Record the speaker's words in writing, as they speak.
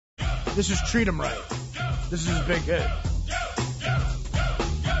This is Treat 'Em Right. This is his big hit.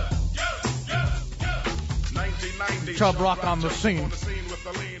 Chubb Rock on the scene.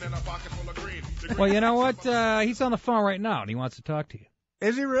 Well, you know what? He's on the phone right now, and he wants to talk to you.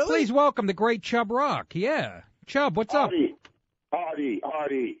 Is he really? Please welcome the great Chubb Rock. Yeah. Chubb, what's up? Artie.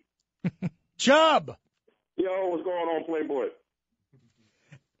 Chubb! Yo, what's going on, Playboy?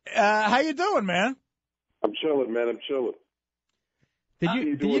 How you doing, man? I'm chilling, man. I'm chilling.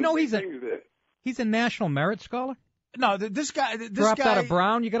 Did you know he's a National Merit Scholar? No, this guy dropped out of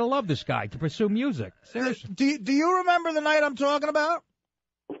Brown. You got to love this guy to pursue music. Seriously. Do you remember the night I'm talking about?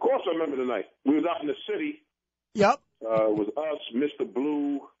 Of course I remember the night. We was out in the city. Yep. It was us, Mr.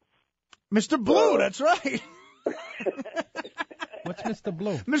 Blue. Mr. Blue, that's right. What's Mr.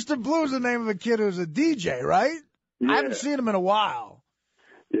 Blue? Mr. Blue's the name of a kid who's a DJ, right? Yeah. I haven't seen him in a while.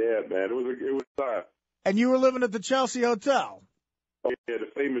 Yeah, man. It was time. And you were living at the Chelsea Hotel. Oh, yeah, the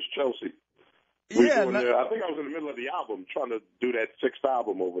famous Chelsea. I think I was in the middle of the album trying to do that 6th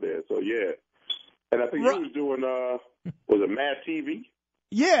album over there. So, yeah. And I think you was doing, was it Mad TV?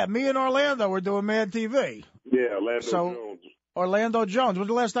 Yeah, me and Orlando were doing Mad TV. Yeah, Orlando Jones. Orlando Jones. When's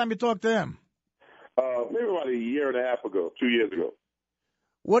the last time you talked to him? Maybe about a year and a half ago, 2 years ago.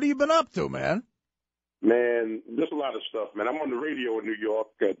 What have you been up to, man? Man, there's a lot of stuff, man. I'm on the radio in New York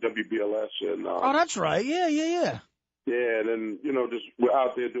at WBLS. And, oh, that's right. Yeah. Yeah, and then, just we're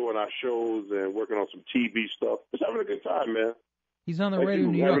out there doing our shows and working on some TV stuff. Just having a good time, man. He's on the radio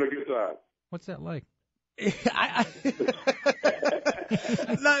in New York. Having a good time. What's that like?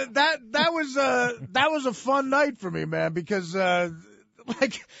 That was a fun night for me, man, because I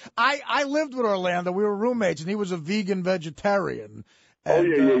lived with Orlando. We were roommates, and he was a vegan vegetarian. And,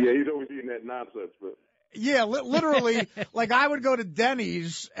 yeah. He's always eating that nonsense, but. Yeah, literally, like I would go to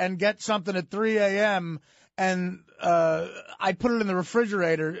Denny's and get something at 3 a.m. and I'd put it in the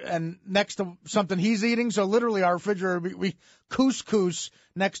refrigerator and next to something he's eating. So literally our refrigerator, we couscous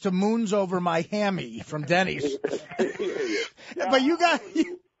next to Moons Over My Hammy from Denny's. Yeah, But you got...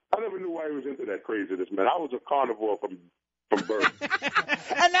 I never knew why he was into that craziness, man. I was a carnivore from birth.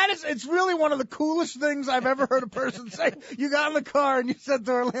 And it's really one of the coolest things I've ever heard a person say. You got in the car and you said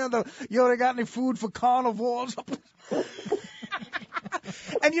to Orlando, yo, they got any food for carnivores?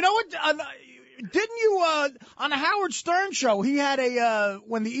 And you know what? Didn't you, on the Howard Stern show, he had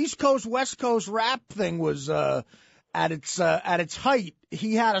when the East Coast, West Coast rap thing was, at its height,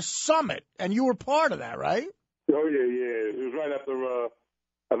 he had a summit, and you were part of that, right? Oh, yeah. It was right after,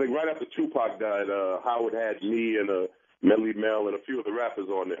 I think right after Tupac died, Howard had me and, Melly Mel and a few of the rappers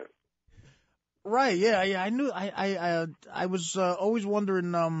on there. Right, yeah. I knew, I was, always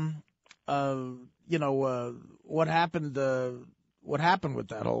wondering, what happened with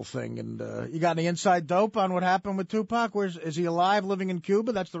that whole thing, and you got any inside dope on what happened with Tupac? Is he alive, living in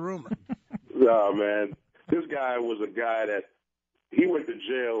Cuba? That's the rumor. No, man. This guy was a guy that he went to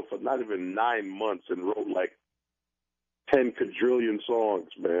jail for not even 9 months and wrote like 10 quadrillion songs,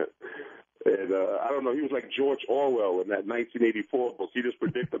 man. And I don't know, he was like George Orwell in that 1984 book. He just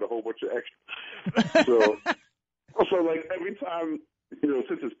predicted a whole bunch of extras. So like every time,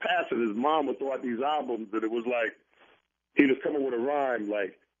 since his passing, his mom would throw out these albums, and it was like he was coming with a rhyme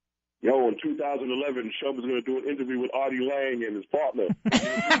like, yo, in 2011, Chubb was going to do an interview with Artie Lange and his partner.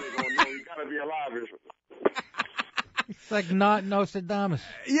 You got to be alive. It's like not Nostradamus.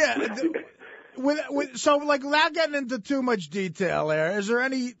 Yeah. So, like, without getting into too much detail there, is there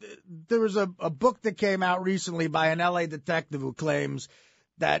there was a book that came out recently by an L.A. detective who claims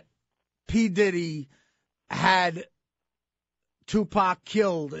that P. Diddy had Tupac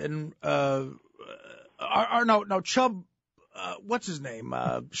killed and, Chubb, what's his name?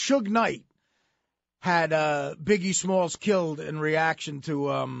 Suge Knight had, Biggie Smalls killed in reaction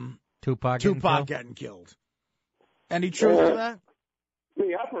to, Tupac getting killed. Any truth to that?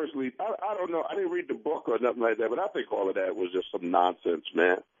 Me, I personally, I don't know. I didn't read the book or nothing like that, but I think all of that was just some nonsense,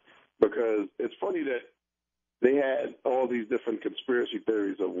 man. Because it's funny that they had all these different conspiracy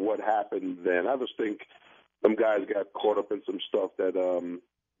theories of what happened then. I just think some guys got caught up in some stuff that,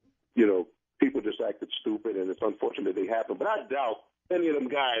 people just acted stupid, and it's unfortunate they happened. But I doubt any of them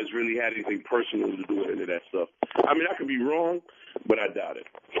guys really had anything personal to do with any of that stuff. I mean, I could be wrong, but I doubt it.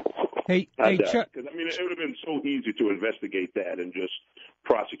 Hey, Chuck. Because, I mean, it would have been so easy to investigate that and just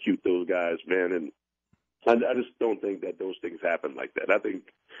prosecute those guys, man. And I just don't think that those things happen like that. I think,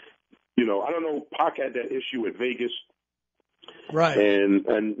 I don't know, Pac had that issue at Vegas. Right. And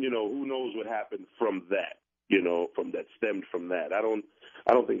who knows what happened from that, stemmed from that. I don't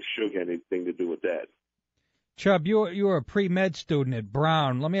think Suge had anything to do with that. Chubb, you were a pre-med student at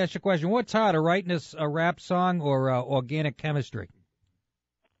Brown. Let me ask you a question. What's harder, writing a rap song or organic chemistry?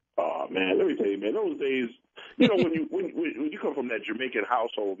 Oh, man, let me tell you, man, those days, you know, when you come from that Jamaican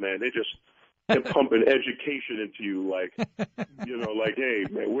household, man, they're pumping education into you, like, you know, like, hey,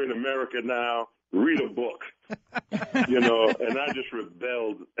 man, we're in America now, read a book, you know, and I just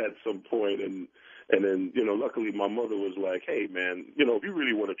rebelled at some point, and then, you know, luckily my mother was like, hey, man, you know, if you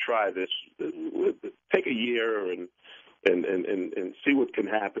really want to try this, take a year and see what can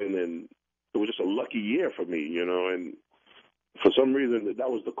happen, and it was just a lucky year for me, you know, and for some reason that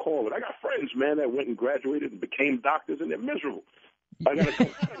was the call. And I got friends, man, that went and graduated and became doctors, and they're miserable. I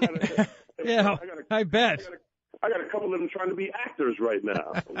bet. I got a couple of them trying to be actors right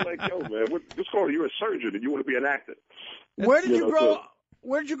now. I'm like, yo, man, what's going on? You're a surgeon and you want to be an actor. Where did you grow?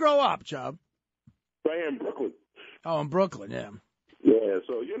 Where did you grow up, Chubb? I am Brooklyn. Oh, in Brooklyn, yeah. Yeah,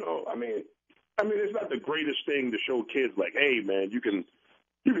 so you know, I mean, it's not the greatest thing to show kids like, hey, man, you can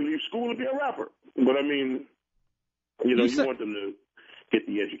leave school and be a rapper. But I mean, you know, you want them to get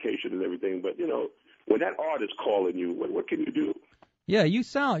the education and everything. But you know, when that art is calling you, what can you do? Yeah, you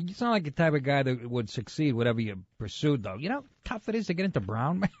sound like the type of guy that would succeed whatever you pursued, though. You know how tough it is to get into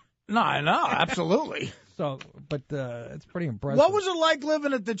Brown, man? No, I know, absolutely. So, but it's pretty impressive. What was it like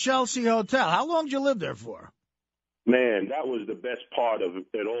living at the Chelsea Hotel? How long did you live there for? Man, that was the best part of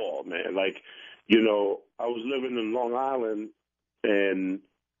it all, man. Like, you know, I was living in Long Island, and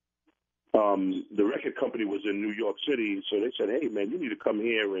the record company was in New York City, so they said, hey, man, you need to come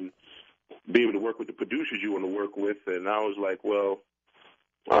here and be able to work with the producers you want to work with. And I was like, well,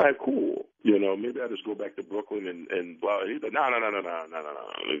 all right, cool. You know, maybe I'll just go back to Brooklyn and blah. He's like, no.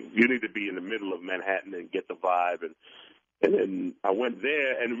 You need to be in the middle of Manhattan and get the vibe. And then I went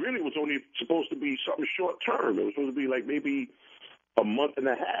there, and really it was only supposed to be something short term. It was supposed to be like maybe a month and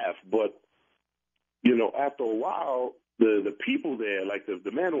a half. But, you know, after a while, the people there, like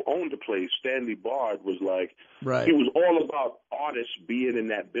the man who owned the place, Stanley Bard, was like, right. He was all about artists being in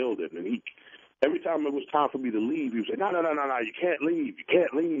that building. And every time it was time for me to leave, he would say, no, you can't leave. You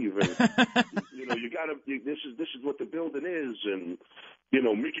can't leave. And, you know, this is what the building is. And, you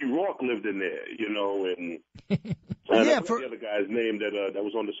know, Mickey Rourke lived in there, you know, and I forgot the other guy's name that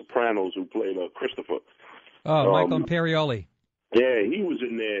was on The Sopranos who played Christopher. Oh, Michael Imperioli. Yeah, he was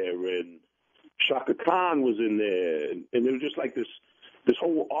in there, and Shaka Khan was in there, and it was just like this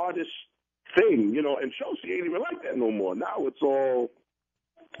whole artist thing, you know. And Chelsea ain't even like that no more. Now it's all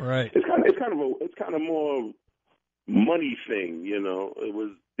right. It's kind of more money thing, you know. It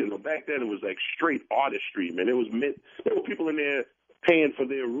was, you know, back then it was like straight artistry, man. There were people in there paying for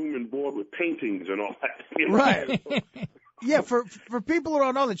their room and board with paintings and all that. You know? Right. Yeah, for people who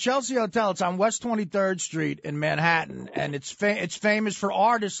don't know, the Chelsea Hotel, it's on West 23rd Street in Manhattan, and it's famous for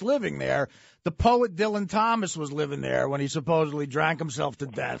artists living there. The poet Dylan Thomas was living there when he supposedly drank himself to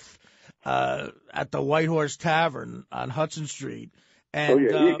death at the White Horse Tavern on Hudson Street. And,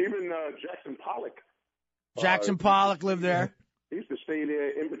 even Jackson Pollock. Jackson Pollock lived there. He used to stay there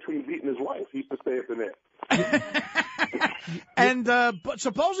in between beating his wife. He used to stay up in there. And but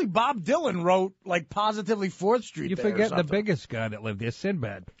supposedly Bob Dylan wrote like positively 4th Street. You forget the biggest guy that lived there,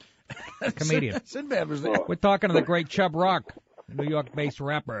 Sinbad, comedian. Sinbad was there. We're talking to the great Chubb Rock, New York-based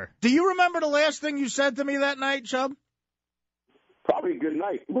rapper. Do you remember the last thing you said to me that night, Chubb? Probably good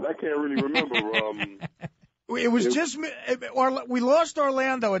night, but I can't really remember. It was just me. We lost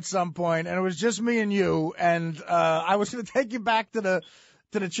Orlando at some point, and it was just me and you. And I was going to take you back to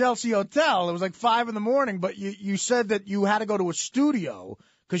the Chelsea Hotel. It was like 5 a.m, but you said that you had to go to a studio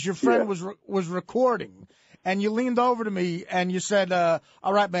because your friend was recording. And you leaned over to me and you said,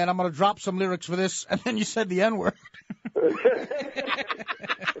 all right, man, I'm going to drop some lyrics for this. And then you said the N-word.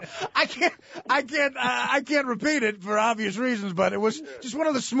 I can't repeat it for obvious reasons, but it was just one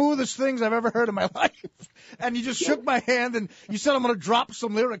of the smoothest things I've ever heard in my life. And you just shook my hand and you said, I'm going to drop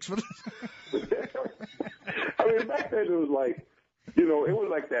some lyrics for this. I mean, back then it was like, you know, it was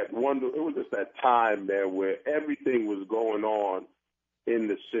like it was just that time there where everything was going on in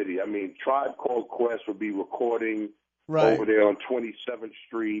the city. I mean, Tribe Called Quest would be recording over there on 27th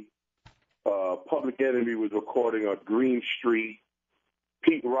Street. Public Enemy was recording on Green Street.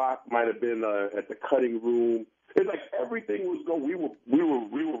 Pete Rock might have been at the Cutting Room. It's like everything was going. We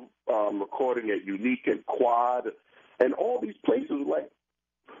were recording at Unique and Quad, and all these places. Like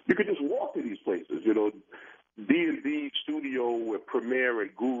you could just walk to these places. You know, D&D Studio with Premier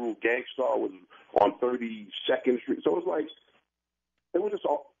and Guru Gangstar was on 32nd Street. So it was like. It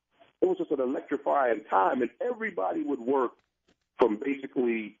was just an electrifying time, and everybody would work from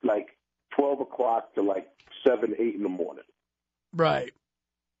basically like 12 o'clock to like 7, 8 in the morning. Right.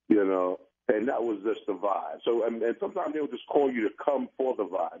 You know, and that was just the vibe. So, and sometimes they would just call you to come for the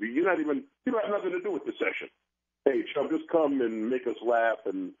vibe. You don't have nothing to do with the session. Hey, Chubb, just come and make us laugh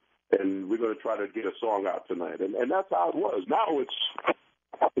and and we're going to try to get a song out tonight. And that's how it was. Now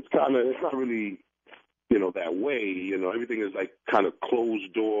it's not really, that way. Everything is like kind of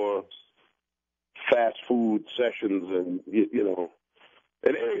closed door, fast food sessions, and it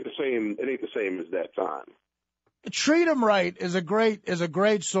ain't the same. It ain't the same as that time. Treat 'Em Right is a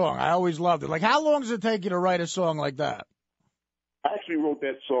great song. I always loved it. Like, how long does it take you to write a song like that? I actually wrote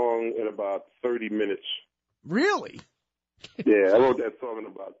that song in about 30 minutes. Really? Yeah, I wrote that song in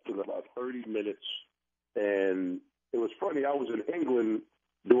about 30 minutes, and it was funny. I was in England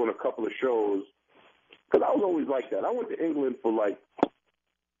doing a couple of shows, because I was always like that. I went to England for like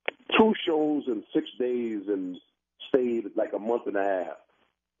 2 shows in 6 days and stayed like a month and a half,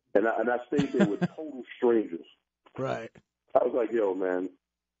 and I stayed there with total strangers. Right. I was like, yo, man,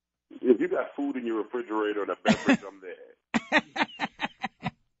 if you got food in your refrigerator and a beverage, I'm there.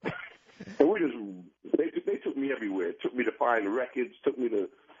 And they took me everywhere. Took me to find records, took me to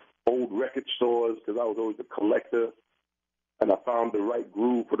old record stores, because I was always a collector, and I found the right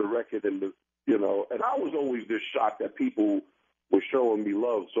groove for the record, and and I was always just shocked that people were showing me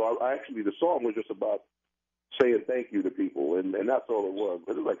love. So I actually, the song was just about saying thank you to people, and that's all it was.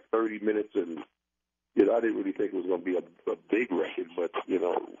 But it was like 30 minutes, and I didn't really think it was going to be a big record, but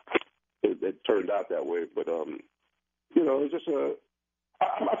it turned out that way. But it's just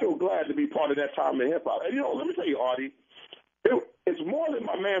I feel glad to be part of that time in hip hop. And let me tell you, Artie, it's more than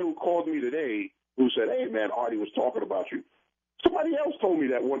my man who called me today, who said, "Hey man, Artie was talking about you." Somebody else told me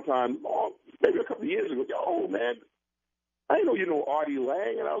that one time, maybe a couple of years ago. Yo, man, I didn't know you know Artie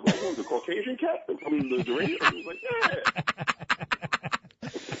Lange, and I was like, "Who's the Caucasian cat from the radio?" He was like, "Yeah."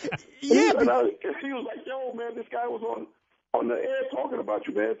 Yeah. He was like, "Yo, man, this guy was on the air talking about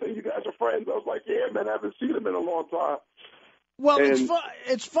you, man, saying you guys are friends." I was like, "Yeah, man, I haven't seen him in a long time." Well,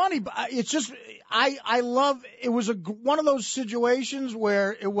 it's funny, but it's just I love it. Was one of those situations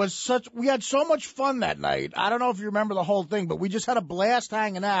where we had so much fun that night. I don't know if you remember the whole thing, but we just had a blast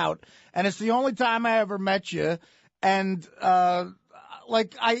hanging out, and it's the only time I ever met you. And you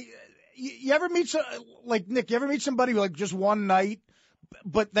ever meet Nick? You ever meet somebody like just one night,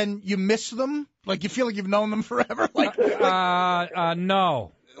 but then you miss them? Like you feel like you've known them forever?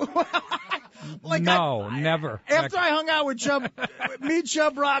 No. Never. After I hung out with Chubb,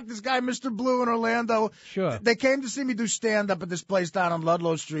 Chubb Rock, this guy, Mr. Blue in Orlando. Sure. They came to see me do stand-up at this place down on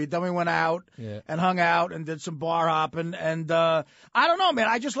Ludlow Street. Then we went out and hung out and did some bar hopping. And I don't know, man.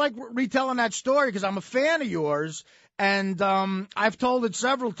 I just like retelling that story because I'm a fan of yours. And I've told it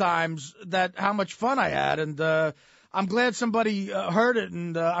several times how much fun I had. And I'm glad somebody heard it.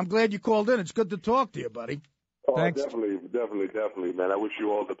 And I'm glad you called in. It's good to talk to you, buddy. Oh, thanks. Definitely, man. I wish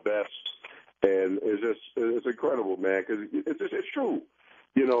you all the best. And it's incredible, man, because it's true.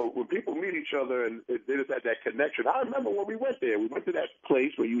 When people meet each other and they just had that connection. I remember when we went there. We went to that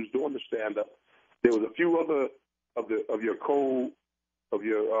place where you was doing the stand-up. There was a few other of your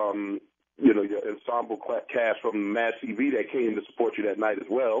ensemble cast from Mad TV that came to support you that night as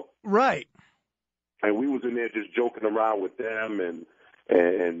well. Right. And we was in there just joking around with them, and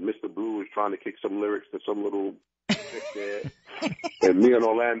Mr. Blue was trying to kick some lyrics to some little chick there, and me and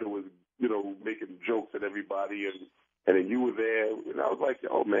Orlando was making jokes at everybody, and then you were there, and I was like,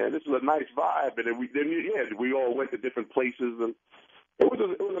 "Oh man, this is a nice vibe." And then we all went to different places, and it was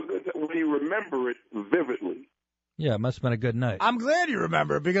a good time when you remember it vividly. Yeah, it must have been a good night. I'm glad you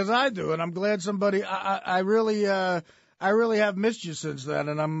remember it because I do, and I'm glad somebody. I really have missed you since then,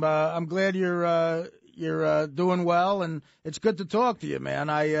 and I'm glad you're doing well, and it's good to talk to you, man.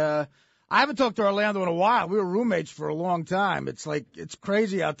 I haven't talked to Orlando in a while. We were roommates for a long time. It's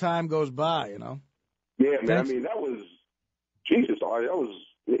crazy how time goes by, Yeah, man. Thanks. I mean, that was, Jesus, that was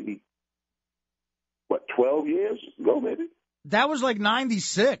maybe, 12 years ago, maybe? That was like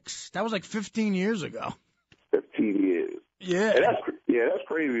 96. That was like 15 years ago. 15 years. Yeah. And that's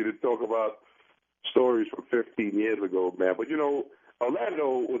crazy to talk about stories from 15 years ago, man. But,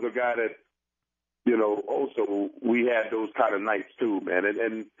 Orlando was a guy that, also we had those kind of nights too, man.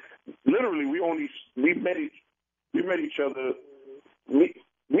 And literally we met each other. Me,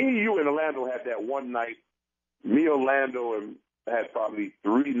 you, and Orlando had that one night. Me, Orlando, and had probably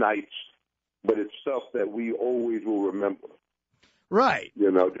 3 nights, but it's stuff that we always will remember. Right.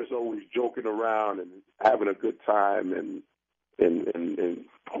 Just always joking around and having a good time and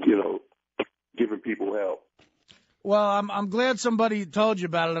giving people help. Well, I'm glad somebody told you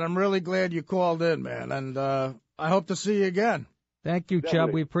about it, and I'm really glad you called in, man. And I hope to see you again. Thank you, Definitely.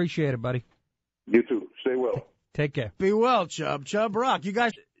 Chubb. We appreciate it, buddy. You too. Stay well. Take care. Be well, Chubb. Chubb Rock. You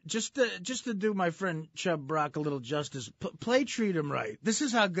guys, just to do my friend Chubb Rock a little justice, play Treat 'Em Right. This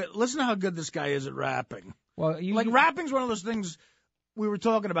is how good. Listen to how good this guy is at rapping. Well, rapping's one of those things. we were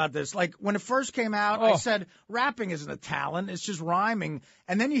talking about this. Like, when it first came out, I said, rapping isn't a talent. It's just rhyming.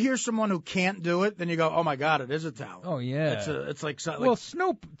 And then you hear someone who can't do it, then you go, oh, my God, it is a talent. Oh, yeah. It's like something. Well,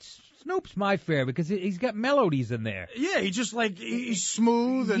 Snoop's my favorite because he's got melodies in there. Yeah, he's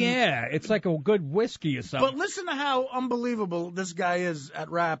smooth. And, yeah, it's like a good whiskey or something. But listen to how unbelievable this guy is at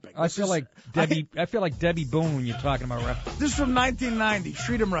rapping. I feel like Debbie Boone when you're talking about rap. This is from 1990,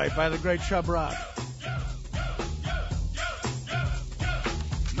 Treat 'Em Right by the great Chubb Rock.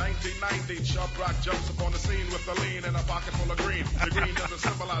 1990, Chubb Rock jumps upon the scene with the lean and a pocket full of green. The green doesn't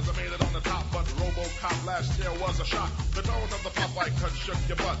symbolize I made it on the top, but RoboCop last year was a shock. The tone of the Popeye cut shook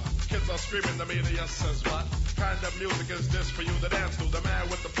your butt. Kids are screaming, the media says what? Kind of music is this for you to dance to? The man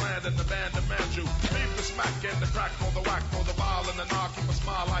with the plan and the band demands you. Leave the smack and the crack for the whack, for the ball and the knock, keep a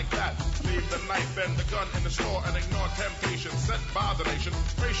smile like that. Leave the knife and the gun in the store and ignore temptation sent by the nation.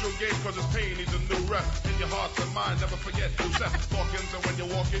 Racial game cause it's pain needs a new rep. In your heart and mind, never forget who's Seth Hawkins, and when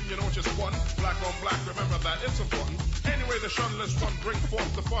you're walking, you don't just one. Black on black, remember that, it's important. Anyway, the shunless one, bring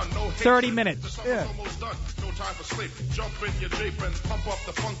forth the fun. No 30 minutes. The summer's almost done. No time for sleep. Jump in your Jeep and pump up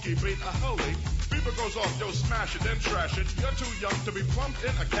the funky beat. Holy. Beaver goes off, yo, smash it, then trash it. You're too young to be plumped in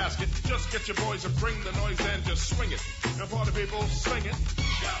a casket. Just get your boys and bring the noise and just swing it. And party people, sing it.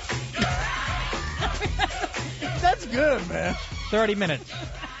 That's good, man. 30 minutes.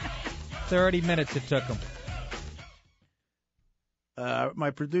 30 minutes it took him.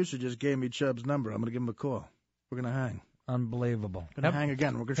 My producer just gave me Chubb's number. I'm going to give him a call. We're going to hang. Unbelievable. Going to hang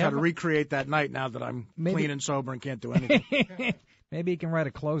again. We're going to try to recreate that night now that I'm clean and sober and can't do anything. Maybe he can write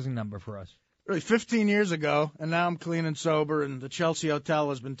a closing number for us. Really, 15 years ago, and now I'm clean and sober, and the Chelsea Hotel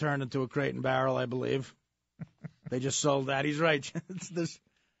has been turned into a Crate and Barrel, I believe. They just sold that. He's right.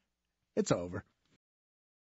 It's over.